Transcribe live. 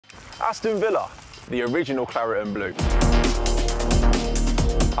Aston Villa, the original claret and blue.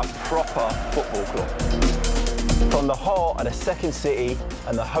 A proper football club. From the heart of the second city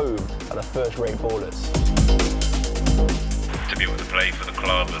and the home of the first-rate ballers. To be able to play for the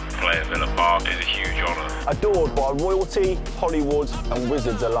club and play at Villa Park is a huge honour. Adored by royalty, Hollywoods and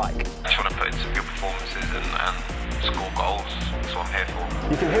wizards alike. I just want to put in some good performances and score goals. That's what I'm here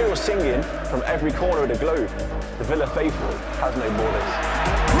for. You can hear us singing from every corner of the globe. The Villa faithful has no borders.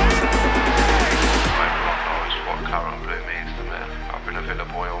 Everyone knows what claret and blue means to me. I've been a Villa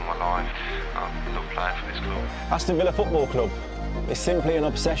boy all my life. I love playing for this club. Aston Villa Football Club is simply an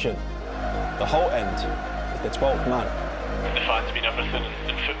obsession. The whole end is the 12th man. The fans mean everything,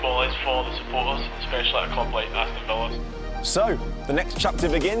 and football is for the supporters, especially at a club like Aston Villa. So, the next chapter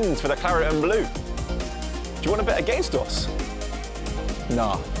begins for the claret and blue. Do you want to bet against us?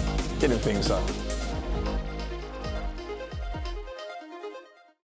 Nah, didn't think so.